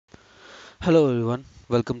Hello everyone,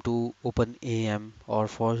 welcome to OpenAM or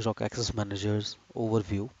ForgeRock Access Managers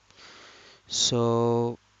overview.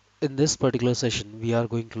 So in this particular session, we are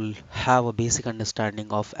going to have a basic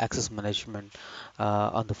understanding of access management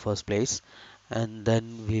on the first place, and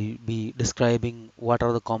then we'll be describing what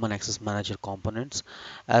are the common access manager components,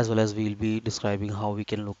 as well as we'll be describing how we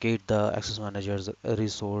can locate the access manager's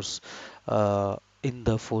resource in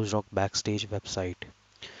the ForgeRock Backstage website.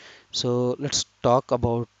 So let's talk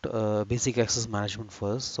about basic access management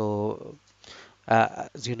first.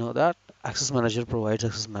 As you know that access manager provides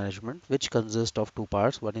access management which consists of two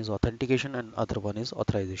parts. One is authentication and other one is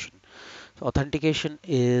authorization. So authentication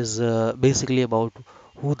is basically about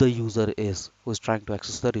who the user is who is trying to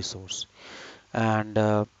access the resource, and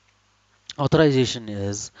authorization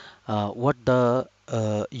is what the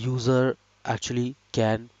user actually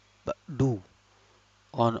can do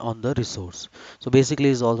on the resource. So basically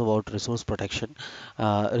it's all about resource protection.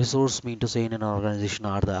 Resource mean to say in an organization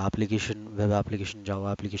are the application, web application, Java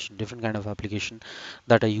application, different kind of application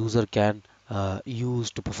that a user can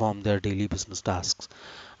use to perform their daily business tasks.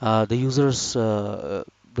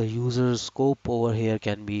 The user scope over here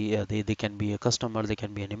can be they can be a customer, they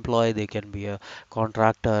can be an employee, they can be a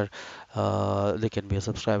contractor, they can be a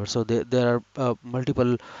subscriber. So there are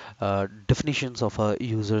multiple definitions of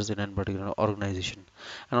users in a particular organization,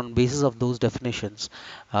 and on basis of those definitions,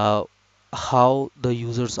 uh, how the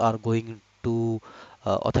users are going to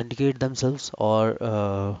authenticate themselves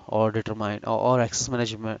or determine or access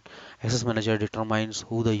manager determines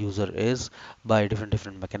who the user is by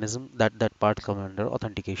different mechanism that part come under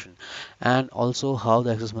authentication, and also how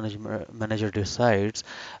the manager decides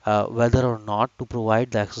whether or not to provide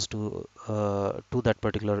the access to that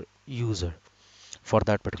particular user for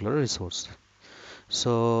that particular resource.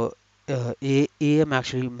 So AM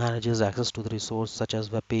actually manages access to the resource such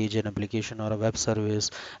as web page, an application, or a web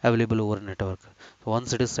service available over a network. So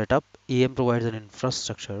once it is set up, AM provides an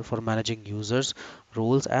infrastructure for managing users,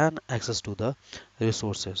 roles, and access to the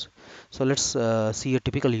resources. So let's see a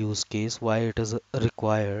typical use case why it is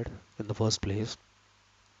required in the first place.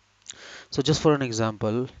 So just for an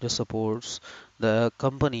example, just suppose the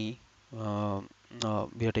company we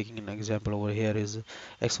are taking an example over here is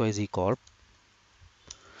XYZ Corp.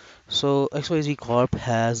 So XYZ Corp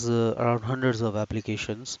has around hundreds of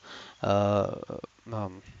applications uh,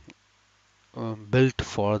 um, built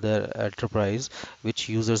for their enterprise, which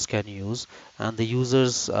users can use, and the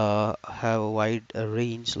users have a wide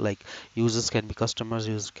range. Like users can be customers,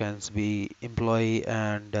 users can be employee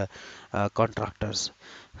and contractors.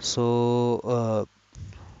 So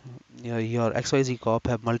your XYZ Corp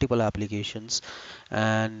have multiple applications,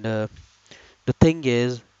 and the thing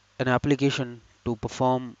is, an application to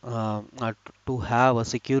perform to have a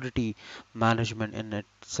security management in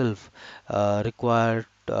itself required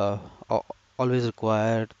always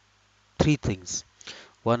required three things.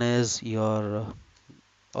 One is your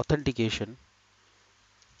authentication,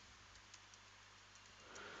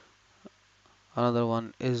 another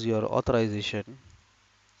one is your authorization,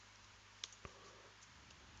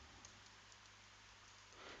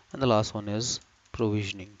 and the last one is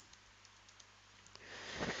provisioning.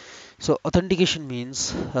 So authentication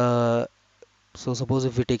means so suppose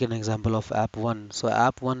if we take an example of app 1, so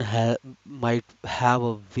app 1 might have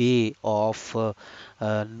a way of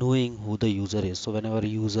knowing who the user is. So whenever a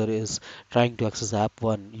user is trying to access app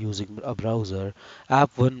 1 using a browser,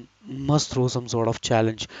 app 1 must throw some sort of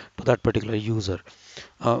challenge to that particular user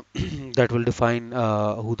uh, that will define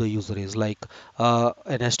who the user is, like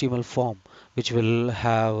an HTML form which will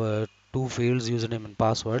have two fields, username and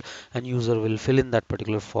password, and user will fill in that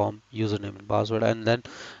particular form, username and password, and then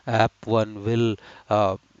app one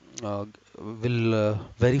uh, uh, will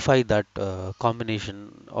verify that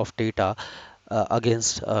combination of data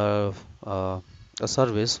against a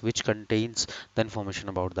service which contains the information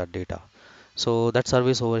about that data. So that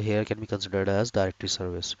service over here can be considered as directory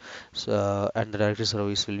service. So, and the directory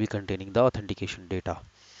service will be containing the authentication data.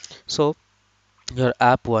 So your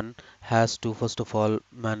app one has to first of all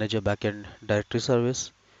manage a backend directory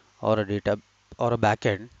service or a data or a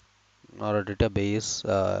backend or a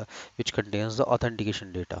database which contains the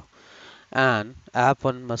authentication data. And app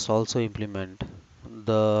one must also implement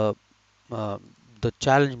the uh, the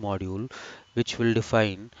challenge module, which will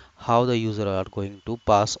define how the user are going to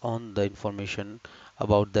pass on the information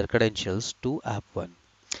about their credentials to app one.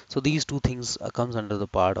 So these two things comes under the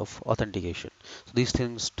part of authentication. So these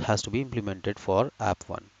things has to be implemented for app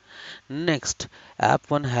one. Next, app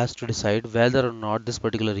one has to decide whether or not this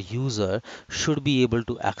particular user should be able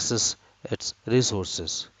to access its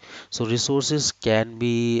resources. So resources can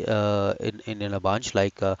be in a bunch,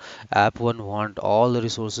 like app one want all the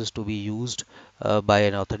resources to be used by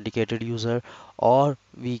an authenticated user, or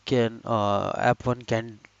we can app one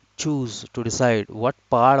can choose to decide what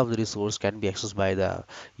part of the resource can be accessed by the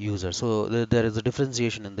user. So there is a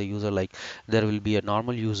differentiation in the user, like there will be a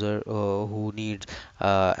normal user who needs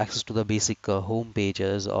access to the basic home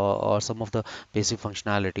pages, or some of the basic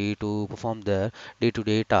functionality to perform their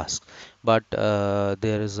day-to-day tasks. But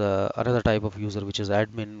there is another type of user which is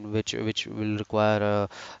admin, which will require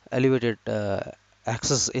elevated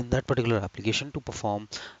access in that particular application to perform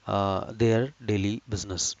their daily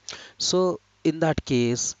business. So in that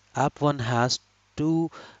case, app one has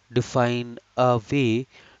to define a way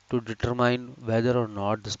to determine whether or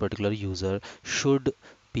not this particular user should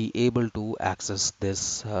be able to access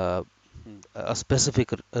this a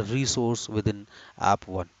specific resource within app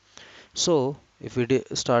one. So if we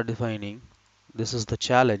start defining, this is the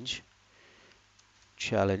challenge,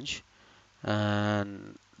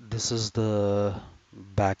 and this is the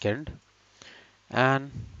backend,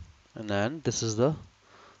 and and then this is the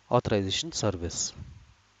authorization service,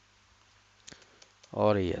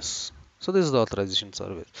 or yes. So this is the authorization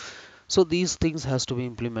service. So these things has to be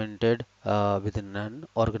implemented within an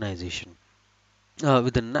organization,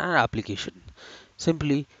 within an application.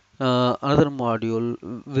 Simply, another module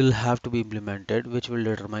will have to be implemented, which will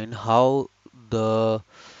determine the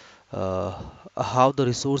uh, how the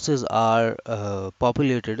resources are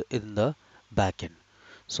populated in the backend.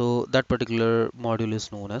 So that particular module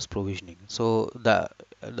is known as provisioning. So the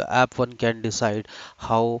app one can decide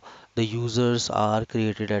how the users are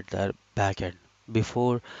created at their backend.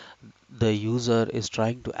 Before the user is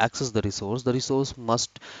trying to access the resource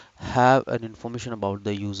must have an information about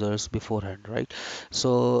the users beforehand, right?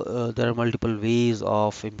 So there are multiple ways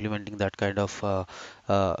of implementing that kind of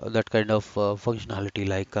functionality,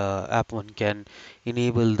 like app one can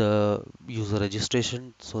enable the user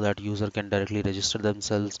registration so that user can directly register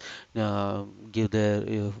themselves, give their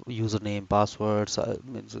username, passwords,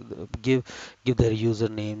 give their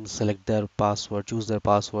username, select their password, choose their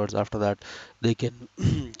passwords. After that, they can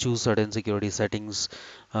choose certain security settings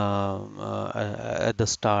at the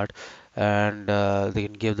start, and they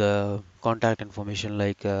can give the contact information,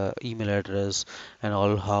 like email address and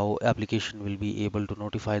all, how application will be able to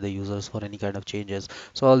notify the users for any kind of changes.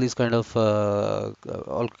 So all these kind of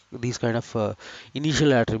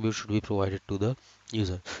initial attributes should be provided to the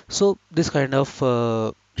user. So this kind of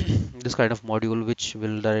this kind of module which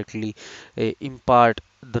will directly impart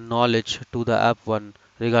the knowledge to the app one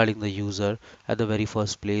regarding the user at the very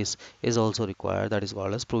first place is also required. That is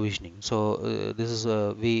called as provisioning. So this is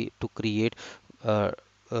a way to create uh,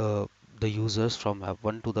 uh, the users from app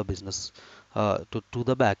one to the business, to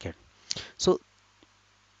the backend. So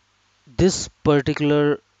this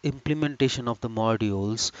particular implementation of the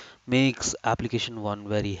modules makes application one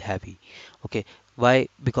very heavy. Okay, why?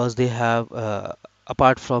 Because they have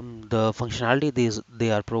apart from the functionality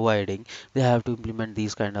they are providing, they have to implement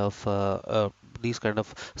these kind of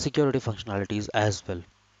security functionalities as well.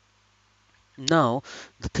 Now,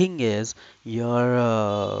 the thing is,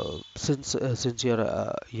 since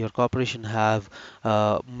your corporation have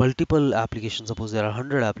multiple applications, suppose there are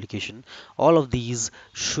 100 application, all of these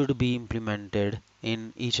should be implemented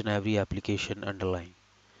in each and every application underlying.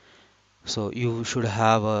 So you should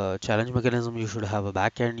have a challenge mechanism, you should have a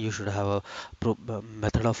backend, you should have a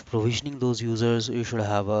method of provisioning those users, you should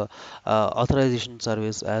have a authorization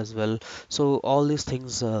service as well. So all these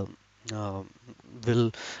things uh,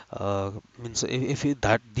 will means if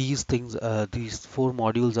that these things these four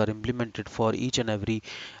modules are implemented for each and every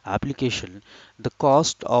application, the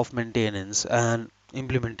cost of maintenance and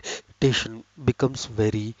implementation becomes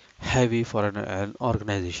very heavy for an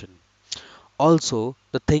organization. Also,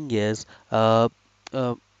 the thing is, uh,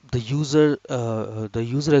 the user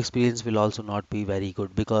experience will also not be very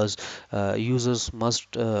good, because users must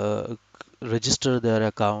register their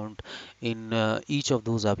account in each of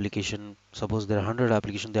those application. Suppose there are 100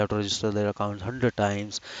 applications, they have to register their account 100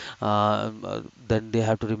 times. Then they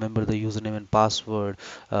have to remember the username and password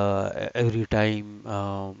every time,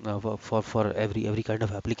 for every kind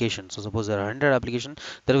of application. So suppose there are 100 application,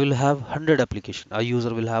 there will have 100 application. A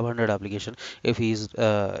user will have 100 application if he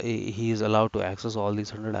is allowed to access all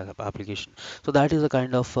these 100 application. So that is a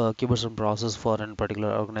kind of cumbersome process for a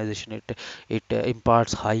particular organization. It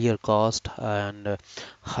imparts higher cost, and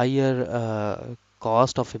higher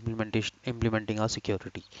cost of implementing a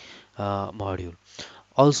security module.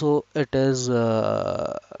 Also,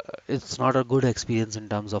 it's not a good experience in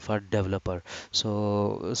terms of a developer.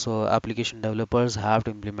 So application developers have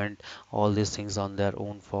to implement all these things on their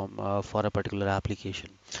own form for a particular application.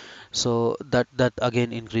 So that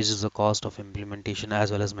again increases the cost of implementation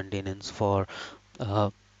as well as maintenance for uh,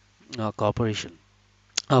 a corporation,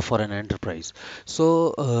 for an enterprise.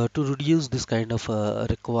 So to reduce this kind of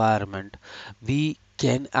requirement, we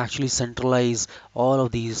can actually centralize all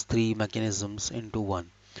of these three mechanisms into one.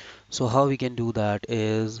 So how we can do that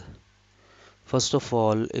is, first of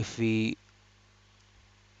all, if we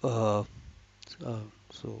uh, uh,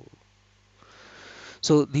 so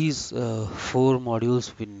so these four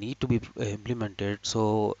modules will need to be implemented.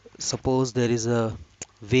 So suppose there is a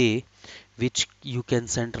way which you can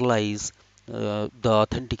centralize the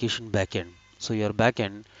authentication backend. So your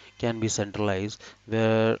backend can be centralized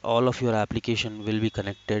where all of your application will be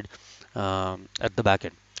connected at the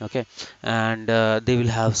backend. Okay, and they will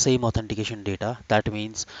have same authentication data. That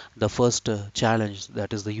means the first challenge,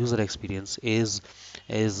 that is the user experience, is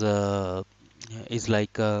uh, is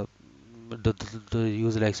like the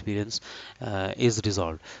user experience is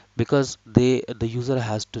resolved, because the user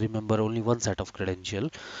has to remember only one set of credential,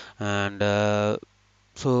 and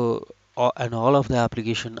so and all of the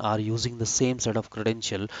application are using the same set of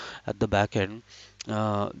credential at the back end.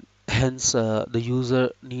 uh, Hence the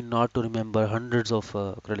user need not to remember hundreds of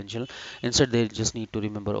credential. Instead, they just need to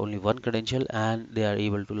remember only one credential, and they are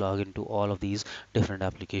able to log into all of these different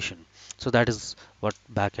application. So that is what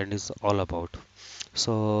backend is all about.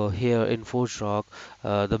 So here in ForgeRock,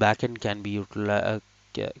 the backend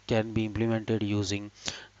can be implemented using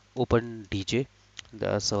OpenDJ.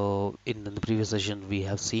 So in the previous session, we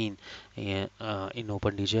have seen in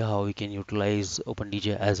OpenDJ how we can utilize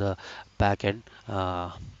OpenDJ as a backend,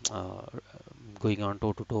 uh, going on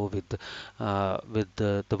toe to toe with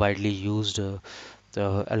the widely used the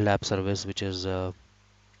LDAP service, which is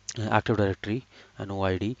Active Directory and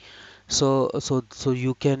OID. So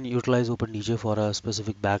you can utilize OpenDJ for a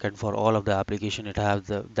specific backend for all of the application. It has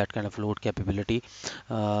that kind of load capability,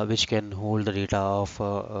 which can hold the data of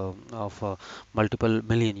multiple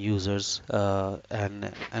million users,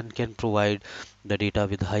 and can provide the data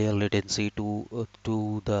with higher latency to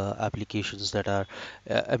the applications that are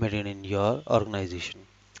emitted in your organization.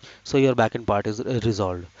 So your backend part is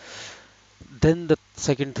resolved. Then the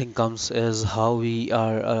second thing comes is how we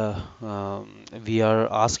are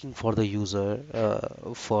asking for the user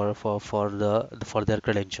for their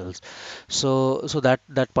credentials. So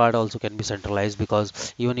that part also can be centralized,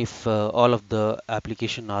 because even if all of the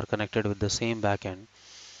application are connected with the same backend,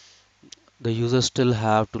 the users still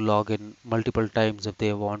have to log in multiple times. If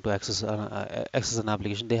they want to access an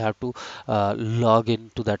application, they have to log in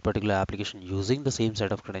to that particular application using the same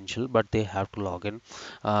set of credential, but they have to log in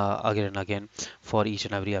again and again for each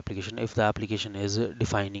and every application if the application is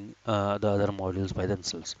defining the other modules by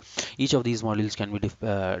themselves. Each of these modules can be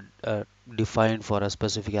defined for a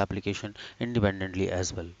specific application independently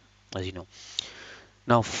as well, as you know.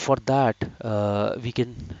 Now, for that, we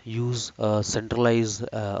can use a centralized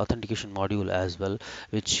authentication module as well,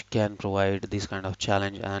 which can provide this kind of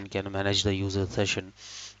challenge and can manage the user session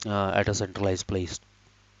at a centralized place.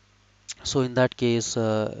 So, in that case,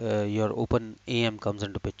 your OpenAM comes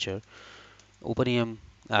into picture. OpenAM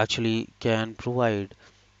actually can provide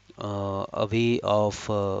a way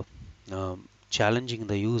of challenging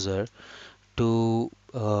the user to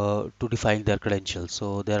define their credentials.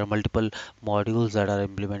 So there are multiple modules that are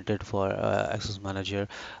implemented for Access Manager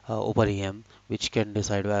OpenAM, which can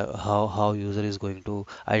decide how user is going to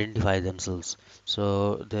identify themselves.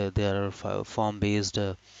 So there are form-based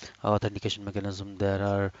authentication mechanism. There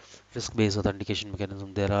are risk-based authentication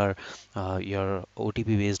mechanism. There are your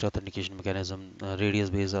OTP-based authentication mechanism,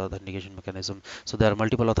 radius-based authentication mechanism. So there are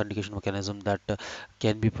multiple authentication mechanism that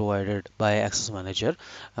can be provided by Access Manager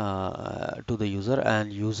to the user,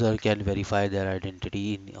 and user can verify their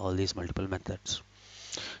identity in all these multiple methods.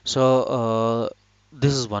 So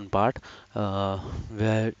this is one part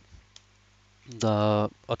where the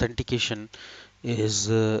authentication is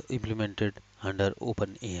implemented under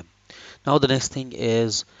OpenAM. Now the next thing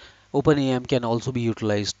is OpenAM can also be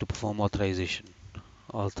utilized to perform authorization.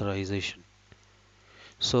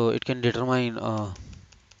 So it can determine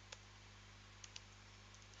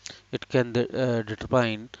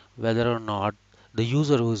whether or not the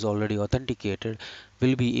user who is already authenticated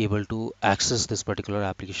will be able to access this particular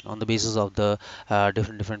application on the basis of the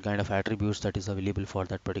different kind of attributes that is available for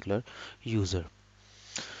that particular user.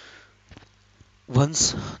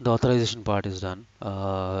 Once the authorization part is done,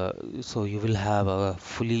 so you will have a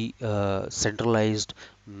fully centralized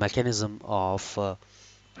mechanism of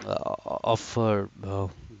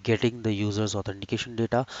of getting the user's authentication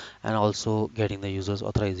data and also getting the user's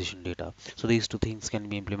authorization data. So these two things can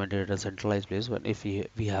be implemented at a centralized place when if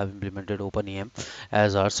we have implemented OpenAM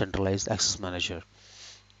as our centralized access manager.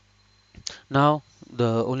 Now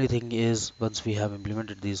the only thing is, once we have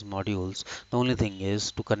implemented these modules, the only thing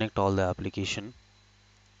is to connect all the application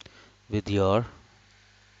with your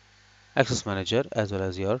access manager as well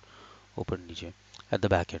as your OpenDJ at the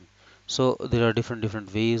back end. So there are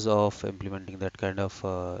different ways of implementing that kind of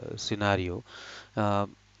scenario. Uh,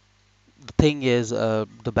 the thing is, the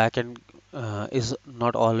backend is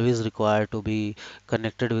not always required to be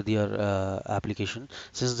connected with your application,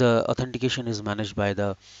 since the authentication is managed by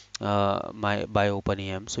the by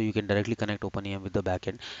OpenAM. So you can directly connect OpenAM with the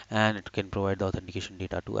backend, and it can provide the authentication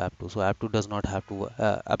data to App2. So App2 does not have to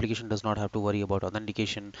application does not have to worry about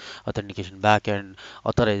authentication backend,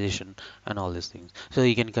 authorization, and all these things. So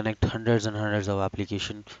you can connect hundreds and hundreds of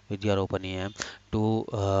application with your OpenAM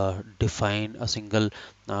to define a single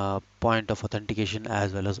point of authentication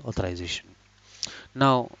as well as authorization.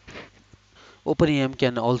 Now, OpenAM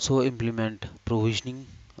can also implement provisioning,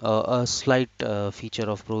 a slight feature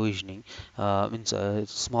of provisioning, means a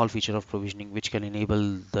small feature of provisioning which can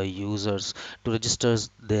enable the users to register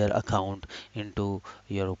their account into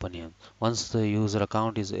your OpenAM. Once the user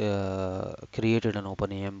account is created on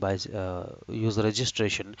OpenAM by user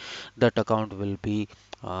registration, that account will be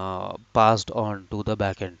passed on to the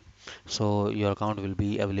backend. So your account will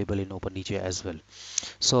be available in OpenDJ as well.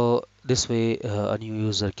 So this way, a new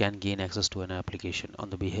user can gain access to an application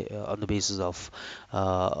on the on the basis of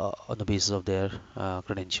their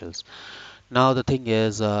credentials. Now the thing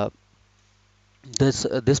is,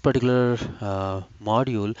 this particular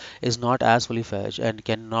module is not as fully fledged and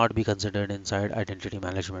cannot be considered inside identity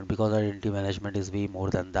management, because identity management is way more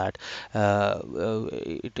than that.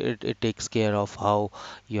 It takes care of how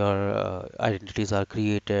your identities are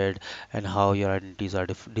created and how your identities are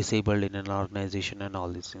disabled in an organization and all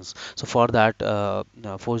these things. So for that,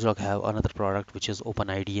 ForgeRock have another product which is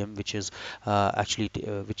OpenIDM, which is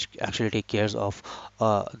which actually take cares of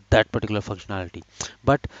that particular functionality.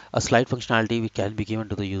 But a slight functionality we can be given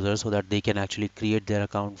to the user so that they can actually create their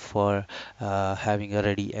account for having a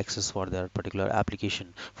ready access for their particular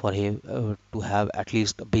application, for to have at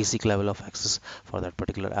least a basic level of access for that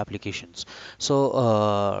particular applications. So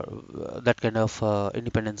that kind of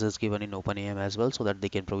independence is given in OpenAM as well, so that they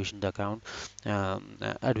can provision the account.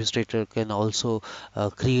 Administrator can also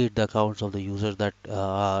create the accounts of the users that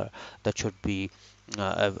should be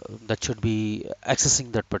uh, that should be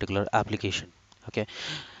accessing that particular application. Okay,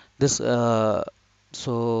 this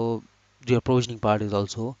so your provisioning part is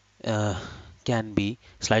also uh, can be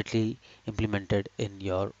slightly implemented in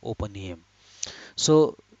your OpenAM.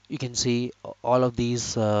 So you can see all of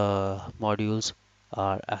these modules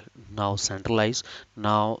are now centralized.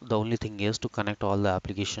 Now the only thing is to connect all the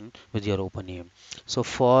application with your OpenAM. So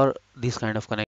for this kind of connection,